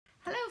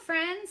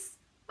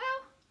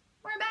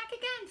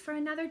for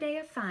another day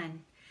of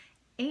fun.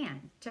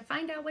 And to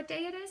find out what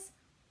day it is,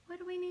 what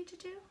do we need to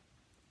do?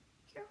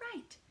 You're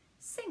right.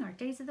 Sing our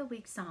Days of the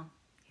Week song.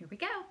 Here we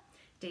go.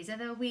 Days of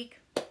the week.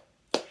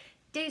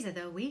 Days of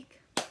the week.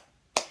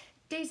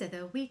 Days of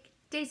the week.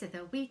 Days of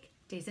the week.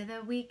 Days of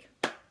the week.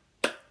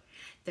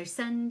 There's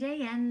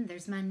Sunday and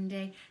there's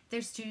Monday.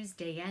 There's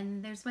Tuesday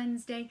and there's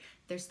Wednesday.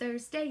 There's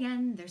Thursday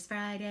and there's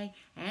Friday.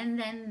 And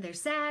then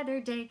there's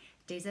Saturday.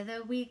 Days of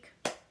the week.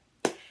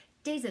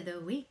 Days of the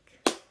week.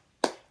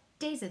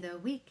 Days of the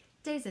week.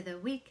 Days of the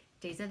week.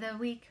 Days of the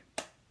week.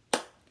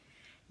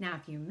 Now,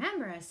 if you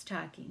remember us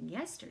talking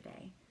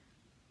yesterday,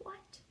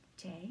 what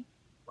day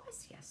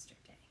was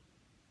yesterday?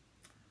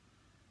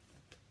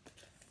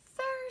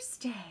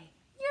 Thursday.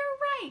 You're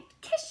right.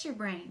 Kiss your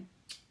brain.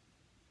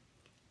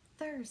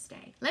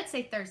 Thursday. Let's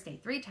say Thursday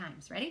 3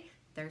 times. Ready?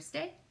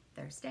 Thursday,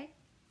 Thursday,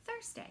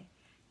 Thursday.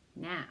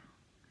 Now,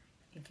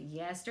 if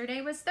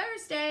yesterday was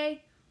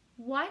Thursday,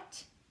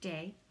 what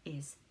day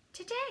is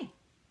today? You're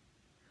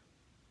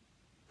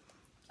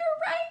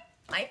right.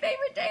 My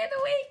favorite day of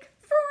the week,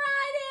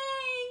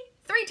 Friday.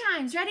 3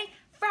 times. Ready?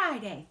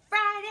 Friday,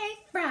 Friday,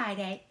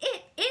 Friday.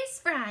 It is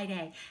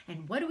Friday.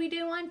 And what do we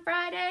do on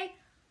Friday?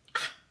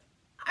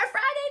 Our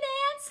Friday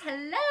dance.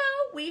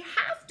 Hello. We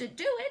have to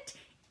do it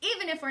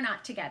even if we're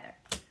not together.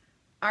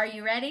 Are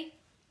you ready?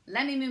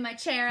 Let me move my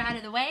chair out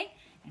of the way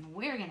and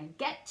we're going to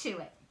get to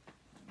it.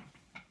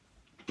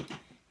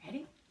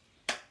 Ready?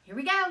 Here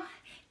we go.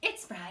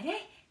 It's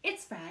Friday.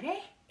 It's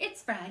Friday.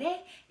 It's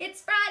Friday.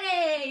 It's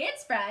Friday.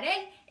 It's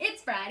Friday.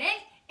 It's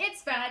Friday.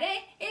 It's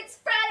Friday. It's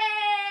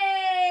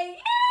Friday.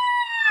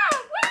 Yeah!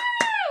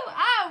 Woo!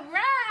 All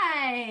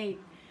right.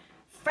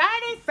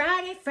 Friday,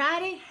 Friday,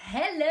 Friday.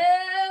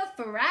 Hello,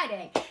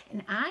 Friday.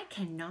 And I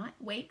cannot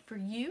wait for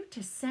you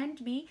to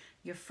send me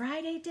your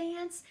Friday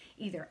dance,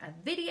 either a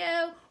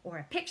video or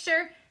a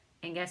picture.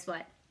 And guess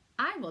what?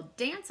 I will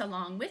dance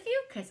along with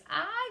you because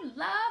I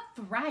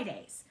love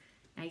Fridays.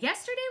 Now,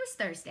 yesterday was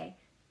Thursday.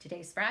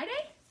 Today's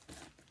Friday.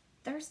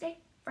 Thursday,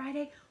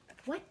 Friday.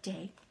 What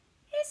day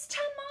is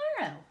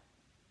tomorrow?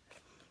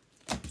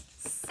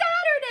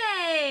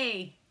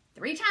 Saturday.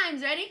 3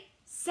 times. Ready?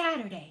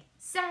 Saturday,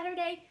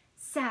 Saturday,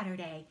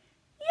 Saturday.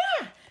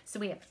 Yeah. So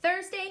we have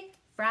Thursday,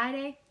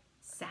 Friday,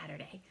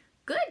 Saturday.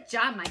 Good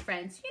job, my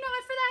friends. You know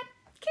what, for that,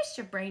 kiss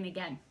your brain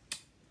again.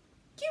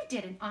 You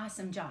did an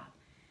awesome job.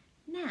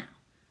 Now,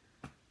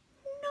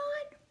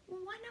 not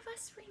one of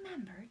us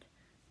remembered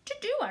to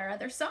do our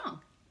other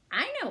song.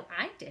 I know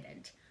I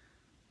didn't.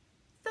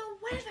 The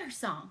weather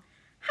song.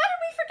 How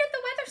did we forget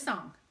the weather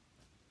song?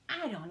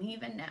 I don't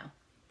even know.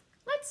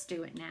 Let's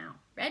do it now.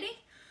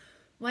 Ready?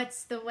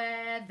 What's the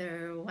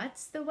weather?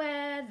 What's the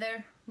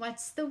weather?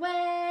 What's the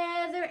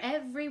weather,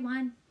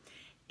 everyone?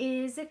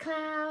 Is it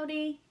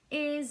cloudy?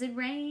 Is it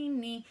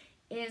rainy?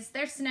 Is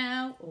there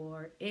snow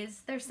or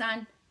is there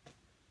sun?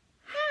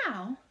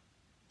 How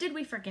did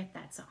we forget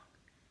that song?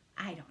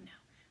 I don't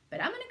know.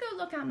 But I'm going to go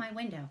look out my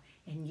window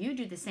and you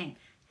do the same.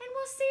 And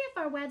we'll see if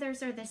our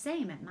weathers are the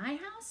same at my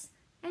house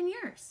and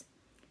yours.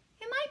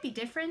 It might be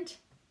different,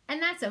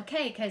 and that's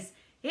okay because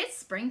it's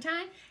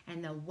springtime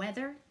and the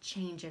weather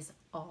changes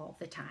all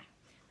the time.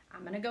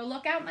 I'm going to go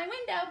look out my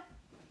window.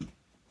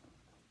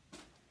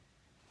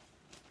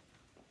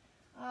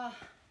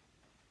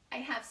 I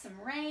have some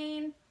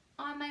rain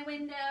on my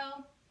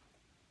window.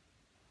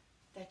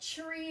 The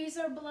trees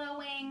are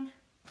blowing.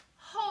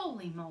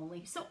 Holy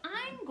moly. So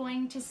I'm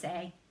going to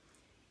say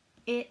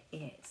it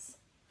is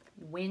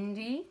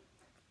windy.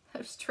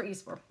 Those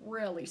trees were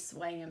really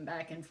swaying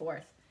back and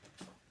forth.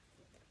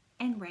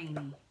 And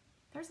rainy.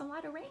 There's a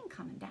lot of rain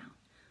coming down.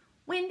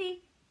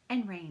 Windy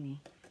and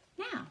rainy.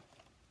 Now,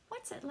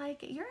 what's it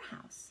like at your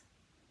house?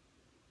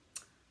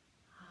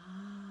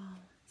 Oh,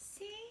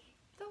 see?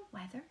 The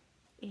weather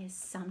is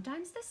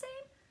sometimes the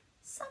same,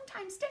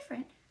 sometimes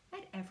different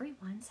at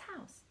everyone's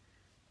house.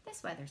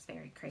 This weather's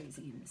very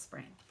crazy in the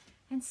spring.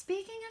 And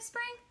speaking of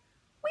spring,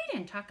 we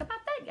didn't talk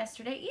about that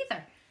yesterday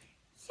either.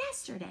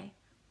 Yesterday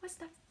was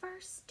the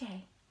first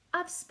day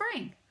of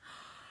spring.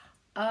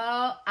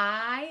 Oh,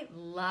 I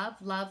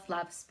love, love,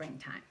 love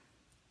springtime.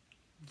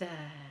 The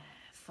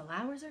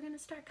flowers are going to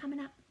start coming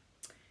up.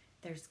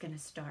 There's going to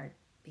start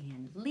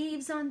being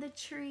leaves on the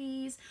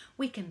trees.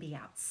 We can be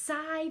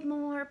outside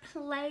more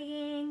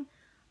playing.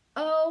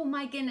 Oh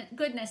my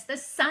goodness, the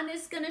sun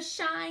is going to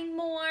shine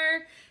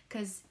more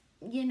because,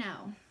 you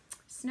know,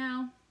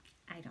 snow,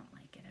 I don't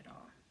like it at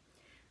all.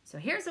 So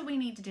here's what we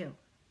need to do.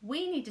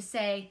 We need to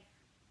say,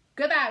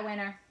 goodbye,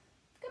 winter.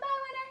 Goodbye,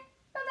 winter.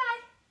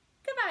 Bye-bye.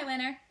 Goodbye,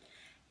 winter.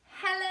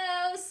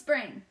 Hello,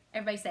 spring.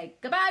 Everybody say,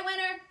 goodbye,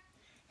 winter.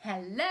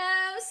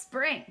 Hello,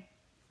 spring.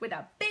 With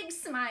a big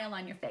smile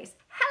on your face.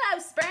 Hello,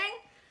 spring.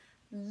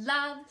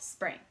 Love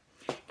spring.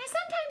 Now,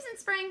 sometimes in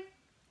spring,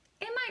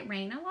 it might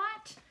rain a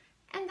lot,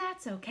 and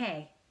that's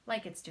okay,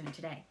 like it's doing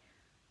today.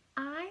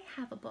 I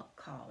have a book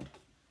called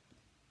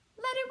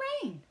Let It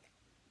Rain.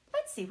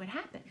 Let's see what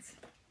happens.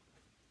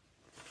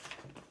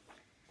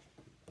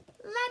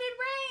 Let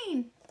it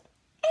rain.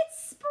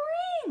 It's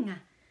spring.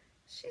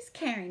 She's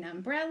carrying an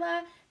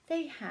umbrella.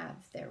 They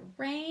have their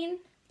rain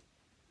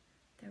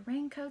their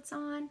raincoats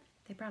on.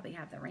 They probably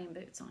have their rain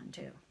boots on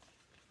too.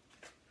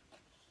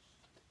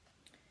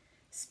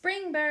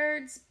 Spring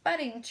birds,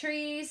 budding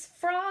trees,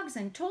 frogs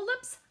and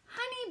tulips,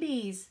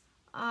 honeybees.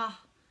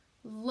 Ah,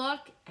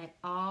 look at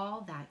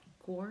all that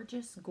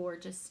gorgeous,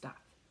 gorgeous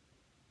stuff.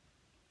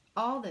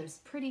 All those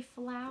pretty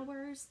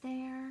flowers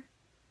there.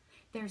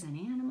 There's an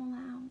animal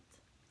out.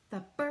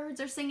 The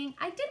birds are singing.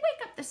 I did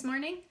wake up this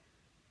morning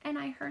and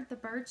I heard the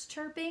birds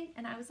chirping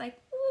and I was like,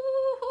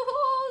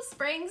 ooh,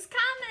 spring's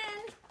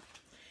coming.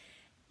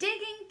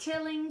 Digging,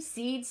 tilling,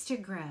 seeds to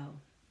grow.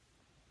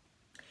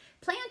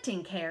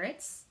 Planting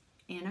carrots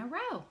in a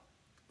row.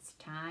 It's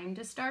time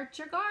to start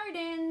your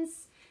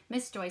gardens.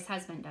 Miss Joy's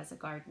husband does a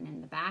garden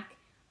in the back.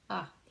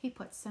 Oh, he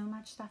puts so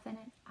much stuff in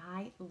it.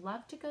 I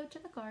love to go to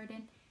the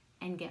garden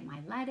and get my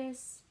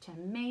lettuce,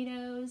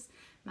 tomatoes,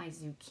 my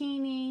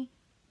zucchini.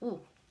 Ooh,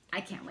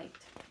 I can't wait.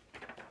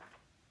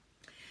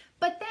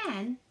 But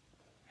then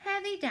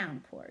heavy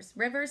downpours,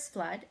 rivers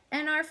flood,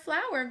 and our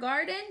flower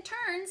garden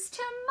turns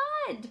to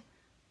mud.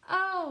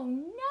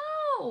 Oh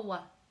no!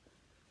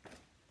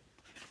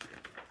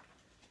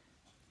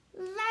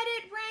 Let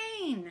it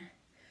rain.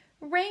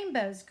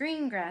 Rainbows,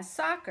 green grass,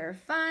 soccer,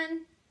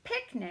 fun,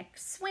 picnic,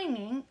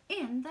 swinging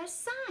in the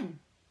sun.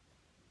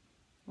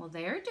 Well,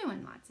 they're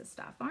doing lots of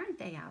stuff, aren't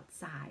they,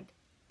 outside?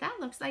 That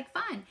looks like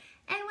fun.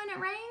 And when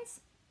it rains,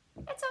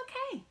 it's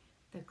okay.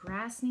 The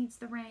grass needs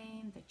the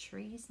rain, the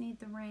trees need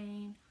the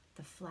rain,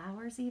 the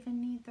flowers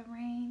even need the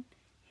rain.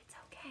 It's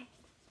okay.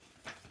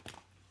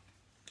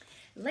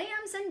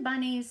 Lambs and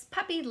bunnies,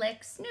 puppy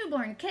licks,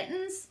 newborn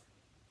kittens,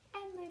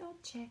 and little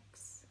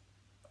chicks.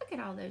 Look at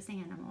all those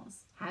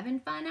animals having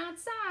fun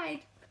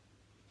outside.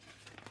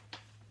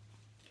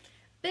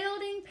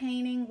 Building,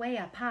 painting way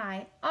up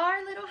high,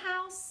 our little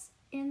house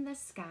in the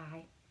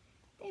sky.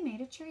 They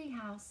made a tree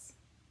house.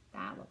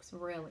 That looks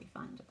really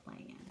fun to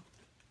play in.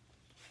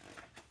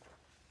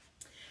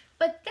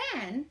 But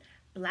then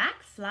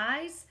black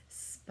flies,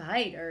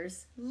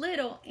 spiders,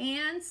 little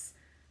ants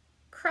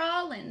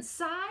crawl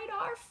inside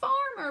our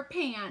farmer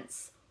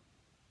pants.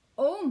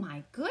 Oh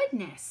my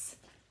goodness.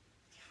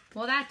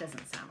 Well, that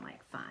doesn't sound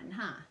like fun,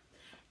 huh?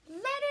 Let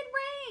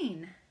it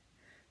rain.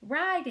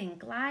 Riding,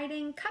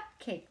 gliding,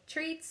 cupcake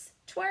treats,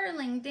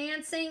 twirling,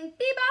 dancing,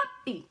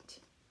 bebop beat.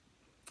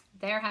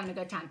 They're having a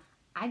good time.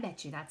 I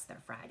bet you that's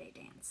their Friday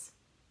dance.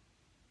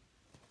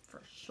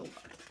 For sure.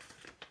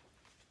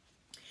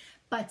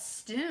 But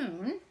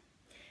soon,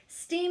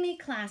 steamy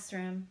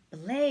classroom,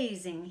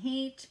 blazing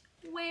heat,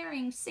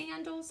 wearing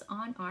sandals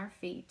on our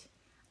feet.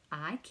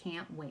 I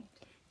can't wait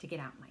to get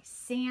out my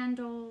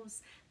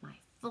sandals, my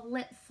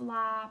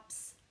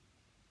flip-flops.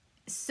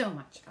 So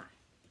much fun.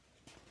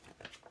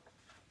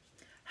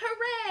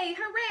 Hooray,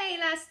 hooray,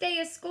 last day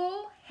of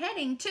school,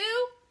 heading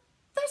to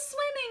the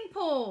swimming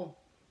pool.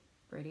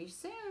 Pretty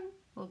soon,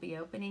 we'll be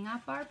opening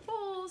up our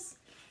pools,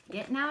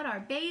 getting out our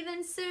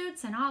bathing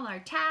suits and all our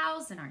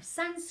towels and our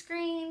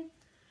sunscreen.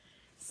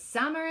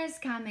 Summer is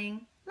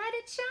coming, let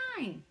it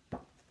shine.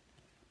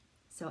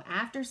 So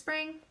after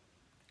spring,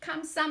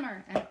 comes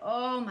summer, and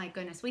oh my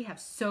goodness, we have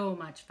so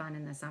much fun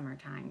in the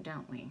summertime,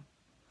 don't we?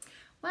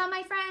 Well,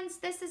 my friends,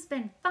 this has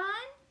been fun,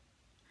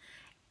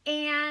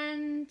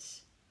 and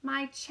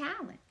my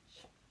challenge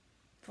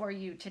for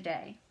you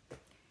today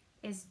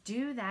is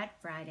do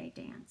that Friday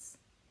dance.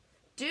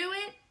 Do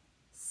it,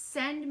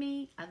 send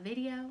me a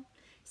video,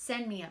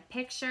 send me a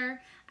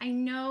picture. I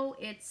know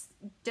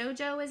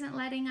Dojo isn't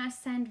letting us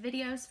send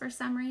videos for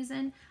some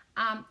reason.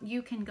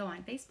 You can go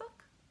on Facebook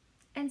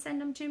and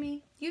send them to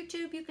me.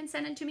 YouTube, you can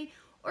send them to me,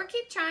 or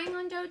keep trying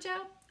on Dojo,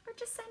 or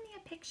just send me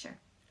a picture.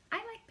 I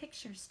like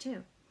pictures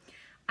too.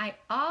 I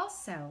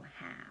also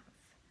have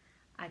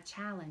a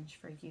challenge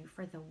for you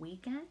for the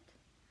weekend.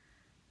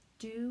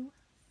 Do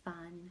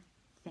fun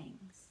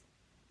things.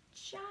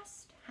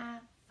 Just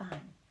have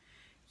fun.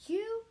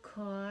 You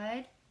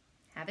could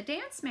have a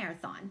dance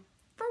marathon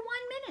for 1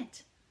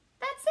 minute.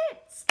 That's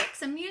it. Stick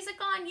some music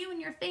on, you and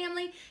your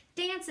family,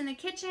 dance in the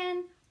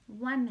kitchen,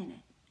 1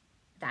 minute.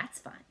 That's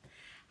fun.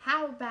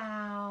 How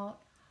about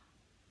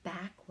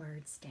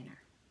backwards dinner?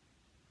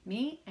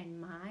 Me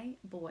and my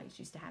boys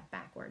used to have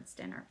backwards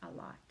dinner a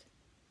lot.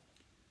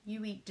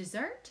 You eat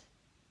dessert,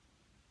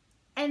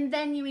 and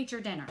then you eat your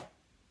dinner.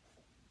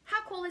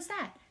 How cool is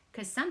that?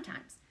 Because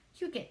sometimes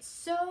you get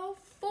so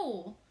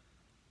full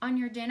on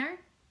your dinner,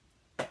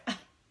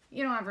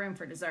 you don't have room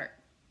for dessert.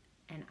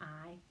 And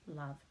I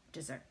love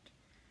dessert.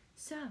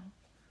 So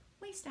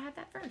we used to have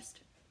that first,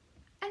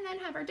 and then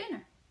have our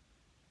dinner.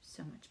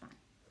 So much fun.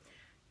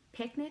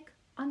 Picnic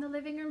on the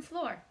living room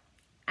floor.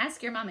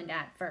 Ask your mom and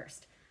dad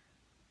first.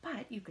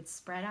 But you could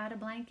spread out a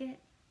blanket,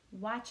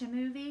 watch a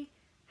movie,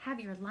 have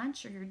your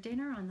lunch or your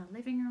dinner on the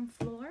living room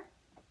floor.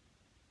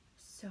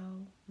 So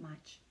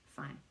much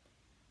fun.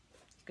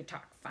 You could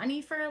talk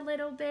funny for a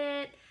little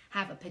bit,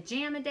 have a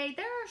pajama day.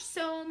 There are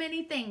so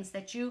many things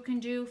that you can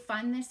do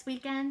fun this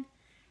weekend.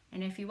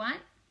 And if you want,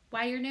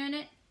 while you're doing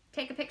it,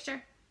 take a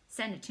picture,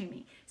 send it to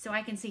me so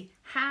I can see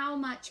how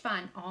much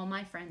fun all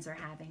my friends are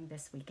having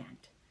this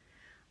weekend.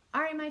 All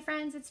right, my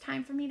friends, it's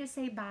time for me to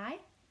say bye.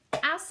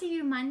 I'll see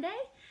you Monday,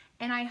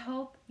 and I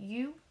hope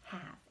you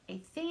have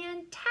a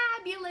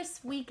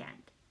fantabulous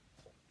weekend.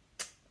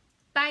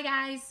 Bye,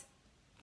 guys.